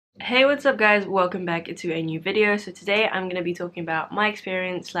Hey, what's up guys? Welcome back to a new video. So today I'm going to be talking about my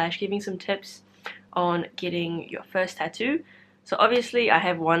experience slash giving some tips on getting your first tattoo. So obviously I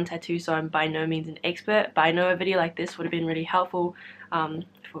have one tattoo, so I'm by no means an expert, but I know a video like this would have been really helpful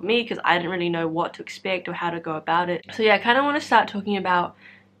for me because I didn't really know what to expect or how to go about it. So yeah, I kind of want to start talking about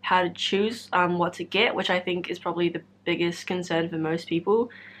how to choose what to get, which I think is probably the biggest concern for most people.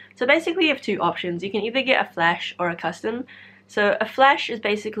 So basically you have two options. You can either get a flash or a custom. So a flash is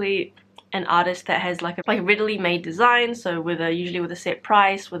basically an artist that has like a readily made design, so usually with a set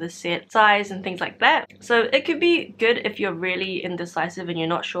price, with a set size and things like that. So it could be good if you're really indecisive and you're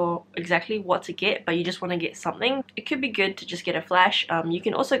not sure exactly what to get, but you just want to get something. It could be good to just get a flash. You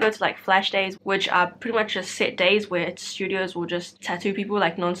can also go to like flash days, which are pretty much just set days where studios will just tattoo people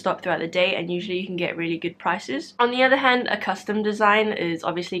like non-stop throughout the day, and usually you can get really good prices. On the other hand, a custom design is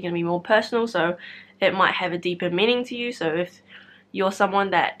obviously going to be more personal, so it might have a deeper meaning to you. So if you're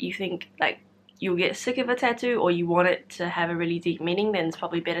someone that you think like you'll get sick of a tattoo or you want it to have a really deep meaning, then it's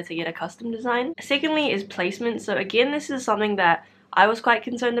probably better to get a custom design. Secondly is placement. So again, this is something that I was quite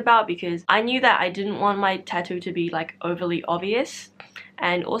concerned about because I knew that I didn't want my tattoo to be like overly obvious,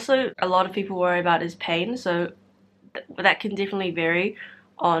 and also a lot of people worry about is pain, so that can definitely vary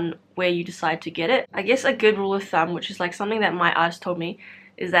on where you decide to get it. I guess a good rule of thumb, which is like something that my artist told me,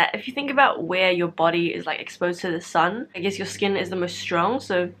 is that if you think about where your body is like exposed to the sun, I guess your skin is the most strong,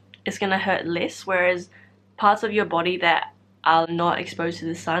 so it's gonna hurt less, whereas parts of your body that are not exposed to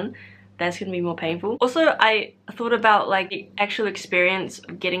the sun, that's gonna be more painful. Also, I thought about like the actual experience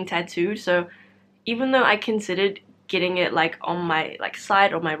of getting tattooed. So even though I considered getting it like on my like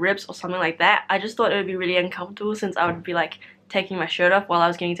side or my ribs or something like that, I just thought it would be really uncomfortable since I would be like taking my shirt off while I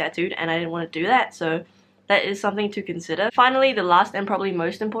was getting tattooed, and I didn't want to do that. So that is something to consider. Finally, the last and probably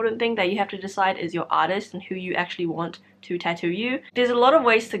most important thing that you have to decide is your artist and who you actually want to tattoo you. There's a lot of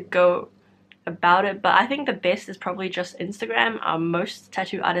ways to go about it, but I think the best is probably just Instagram. Most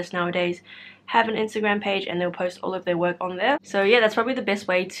tattoo artists nowadays have an Instagram page and they'll post all of their work on there. So yeah, that's probably the best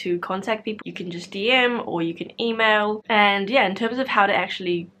way to contact people. You can just DM or you can email. And yeah, in terms of how to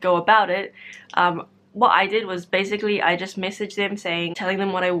actually go about it, what I did was basically I just messaged them telling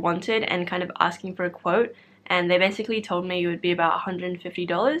them what I wanted and kind of asking for a quote, and they basically told me it would be about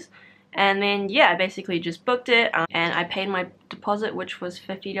 $150. And then yeah, I basically just booked it, and I paid my deposit, which was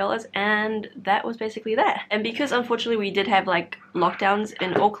 $50, and that was basically that. And because unfortunately we did have like lockdowns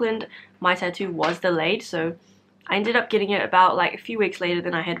in Auckland, my tattoo was delayed, so I ended up getting it about like a few weeks later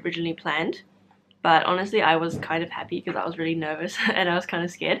than I had originally planned. But honestly, I was kind of happy because I was really nervous and I was kind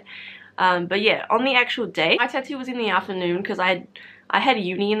of scared. But yeah, on the actual day, my tattoo was in the afternoon because I had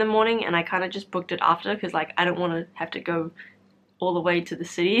uni in the morning, and I kind of just booked it after because like I don't want to have to go all the way to the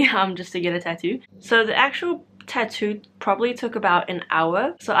city just to get a tattoo. So the actual tattoo probably took about an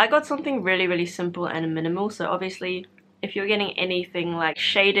hour. So I got something really simple and minimal. So obviously if you're getting anything like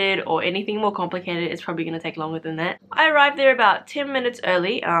shaded or anything more complicated, it's probably going to take longer than that. I arrived there about 10 minutes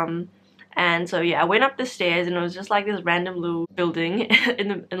early. And so yeah, I went up the stairs, and it was just like this random little building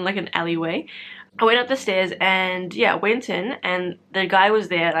in like an alleyway. I went up the stairs and yeah, went in, and the guy was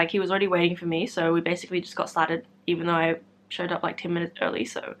there, like he was already waiting for me. So we basically just got started, even though I showed up like 10 minutes early.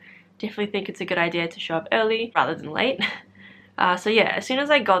 So definitely think it's a good idea to show up early rather than late. So yeah, as soon as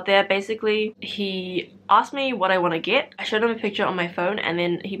I got there, basically he asked me what I want to get. I showed him a picture on my phone, and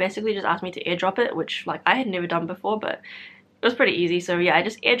then he basically just asked me to airdrop it, which like I had never done before, but it was pretty easy. So yeah, I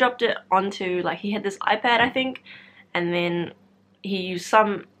just airdropped it onto, like, he had this iPad I think, and then he used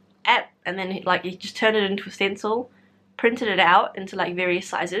some app, and then he just turned it into a stencil, printed it out into like various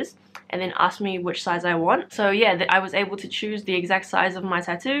sizes, and then asked me which size I want. So yeah, I was able to choose the exact size of my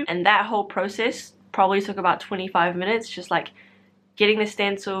tattoo, and that whole process probably took about 25 minutes, just like getting the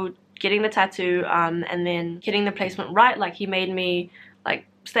stencil, getting the tattoo, and then getting the placement right. Like he made me like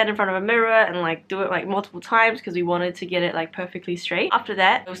stand in front of a mirror and like do it like multiple times because we wanted to get it like perfectly straight. After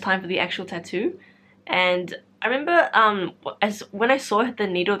that, it was time for the actual tattoo, and I remember when I saw the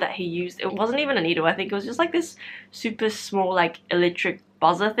needle that he used, it wasn't even a needle. I think it was just like this super small like electric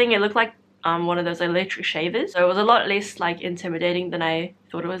buzzer thing. It looked like one of those electric shavers, so it was a lot less like intimidating than I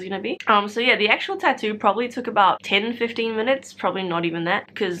thought it was gonna be. So yeah, the actual tattoo probably took about 10-15 minutes, probably not even that,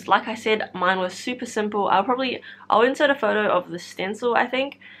 because like I said, mine was super simple. I'll insert a photo of the stencil, I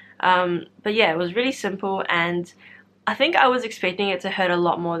think. But yeah, it was really simple, and I think I was expecting it to hurt a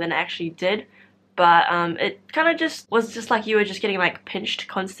lot more than it actually did. but it kind of just was just like you were just getting like pinched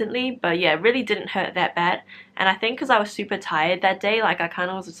constantly. But yeah, it really didn't hurt that bad. And I think because I was super tired that day, like I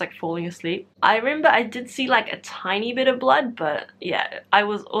kind of was just like falling asleep. I remember I did see like a tiny bit of blood, but yeah, I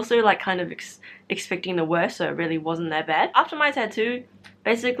was also like kind of expecting the worst, so it really wasn't that bad. After my tattoo,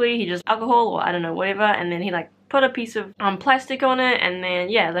 basically he just alcohol or I don't know, whatever, and then he like put a piece of plastic on it, and then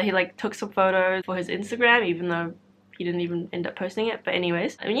yeah, he like took some photos for his Instagram, even though he didn't even end up posting it. But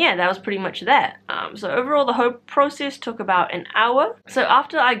anyways, I mean, yeah, that was pretty much that. So overall the whole process took about an hour. So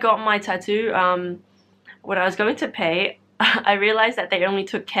after I got my tattoo, when I was going to pay, I realized that they only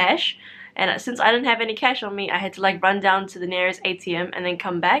took cash, and since I didn't have any cash on me, I had to like run down to the nearest ATM and then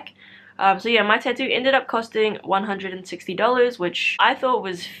come back. So yeah, my tattoo ended up costing $160, which I thought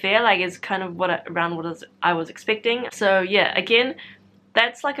was fair, like it's kind of around what I was expecting. So yeah, again,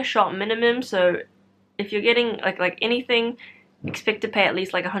 that's like a shop minimum, so if you're getting like anything, expect to pay at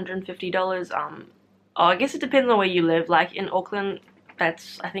least like $150. Oh, I guess it depends on where you live. Like in Auckland,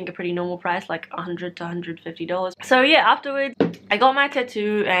 that's I think a pretty normal price, like $100 to $150. So yeah, afterwards I got my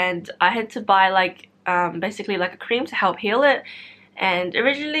tattoo and I had to buy like basically like a cream to help heal it. And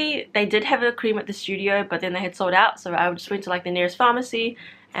originally they did have a cream at the studio, but then they had sold out, so I just went to like the nearest pharmacy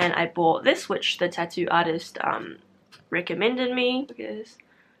and I bought this, which the tattoo artist recommended me. Look at this.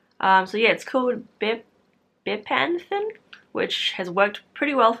 So yeah, it's called Bepanthen, which has worked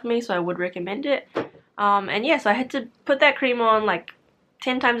pretty well for me, so I would recommend it. And yeah, so I had to put that cream on like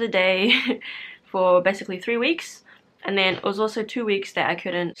 10 times a day for basically 3 weeks. And then it was also 2 weeks that I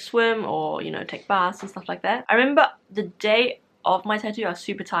couldn't swim or, you know, take baths and stuff like that. I remember the day of my tattoo I was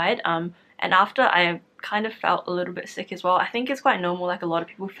super tired, and after I kind of felt a little bit sick as well. I think it's quite normal, like a lot of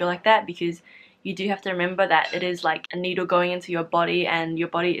people feel like that, because you do have to remember that it is like a needle going into your body, and your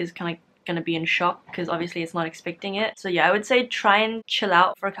body is kind of gonna be in shock because obviously it's not expecting it. So yeah, I would say try and chill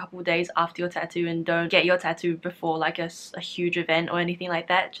out for a couple of days after your tattoo, and don't get your tattoo before like a huge event or anything like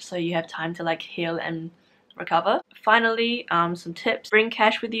that, just so you have time to like heal and recover. Finally, some tips. Bring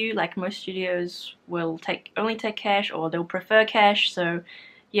cash with you. Like most studios will only take cash, or they'll prefer cash. So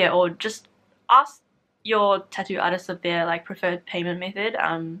yeah, or just ask your tattoo artist of their like preferred payment method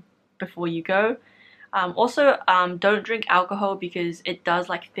before you go. Also, don't drink alcohol because it does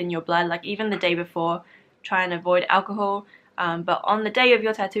like thin your blood. Like even the day before, try and avoid alcohol. But on the day of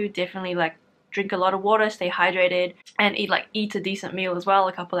your tattoo, definitely like drink a lot of water, stay hydrated, and eat a decent meal as well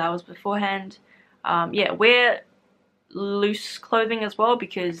a couple hours beforehand. Yeah, wear loose clothing as well,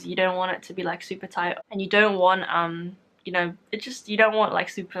 because you don't want it to be like super tight, and you don't want you know, you don't want like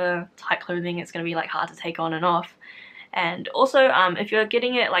super tight clothing. It's gonna be like hard to take on and off. And also if you're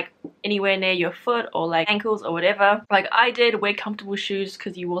getting it like anywhere near your foot or like ankles or whatever, like I did, wear comfortable shoes,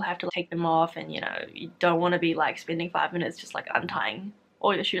 because you will have to take them off, and you know, you don't want to be like spending 5 minutes just like untying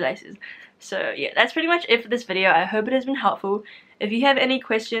all your shoelaces. So yeah, that's pretty much it for this video. I hope it has been helpful. If you have any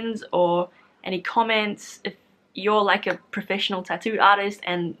questions or any comments, if you're like a professional tattoo artist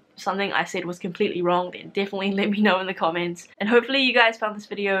and something I said was completely wrong, then definitely let me know in the comments. And hopefully you guys found this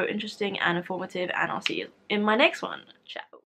video interesting and informative, and I'll see you in my next one. Ciao.